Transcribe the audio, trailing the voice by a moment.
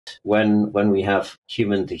fact, when we have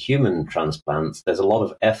human-to-human transplants, there's a lot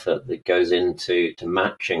of effort that goes into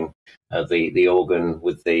matching the organ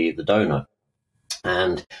with the donor.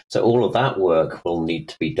 And so all of that work will need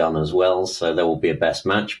to be done as well. So there will be a best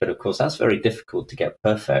match. But of course, that's very difficult to get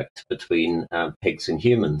perfect between pigs and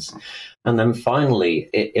humans. And then finally,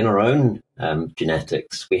 in our own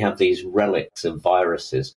genetics, we have these relics of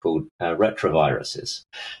viruses called retroviruses.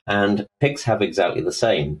 And pigs have exactly the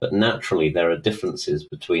same. But naturally, there are differences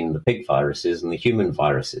between the pig viruses and the human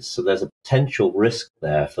viruses. So there's a potential risk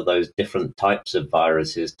there for those different types of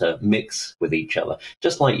viruses to mix with each other.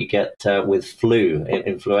 Just like you get with flu,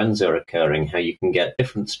 influenza occurring, how you can get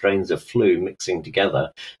different strains of flu mixing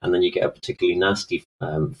together, and then you get a particularly nasty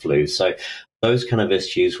flu. So those kind of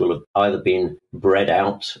issues will have either been bred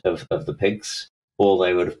out of the pigs, or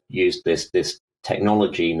they would have used this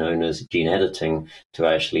technology known as gene editing to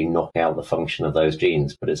actually knock out the function of those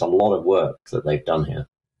genes. But it's a lot of work that they've done here.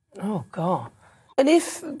 Oh, God. And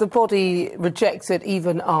if the body rejects it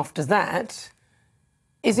even after that,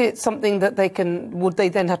 is it something that would they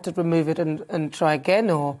then have to remove it and try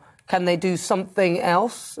again, or can they do something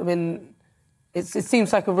else? I mean, it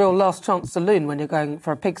seems like a real last chance saloon when you're going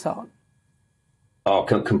for a pig's heart. Oh,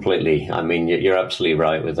 completely. I mean, you're absolutely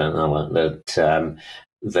right with that, Nala,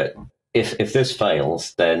 that if this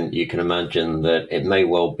fails, then you can imagine that it may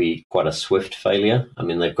well be quite a swift failure. I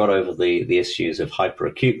mean, they've got over the issues of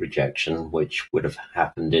hyperacute rejection, which would have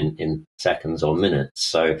happened in seconds or minutes.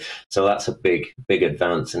 So that's a big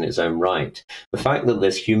advance in its own right. The fact that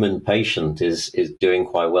this human patient is doing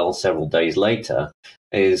quite well several days later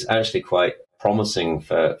is actually quite promising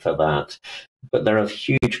for that. But there are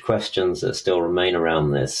huge questions that still remain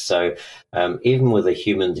around this. So even with a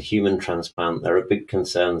human-to-human transplant, there are big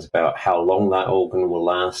concerns about how long that organ will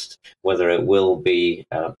last, whether it will be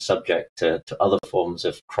subject to other forms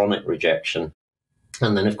of chronic rejection.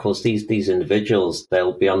 And then, of course, these individuals,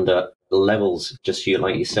 they'll be under levels, just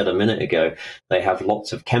like you said a minute ago, they have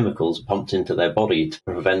lots of chemicals pumped into their body to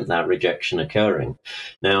prevent that rejection occurring.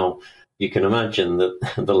 Now, you can imagine that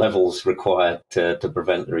the levels required to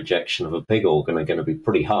prevent the rejection of a pig organ are going to be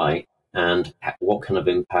pretty high. And what kind of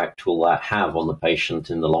impact will that have on the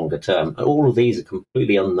patient in the longer term? All of these are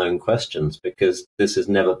completely unknown questions because this has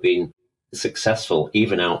never been successful,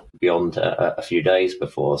 even out beyond a few days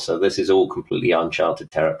before. So this is all completely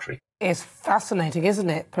uncharted territory. It's fascinating,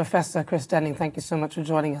 isn't it? Professor Chris Denning, thank you so much for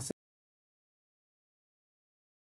joining us.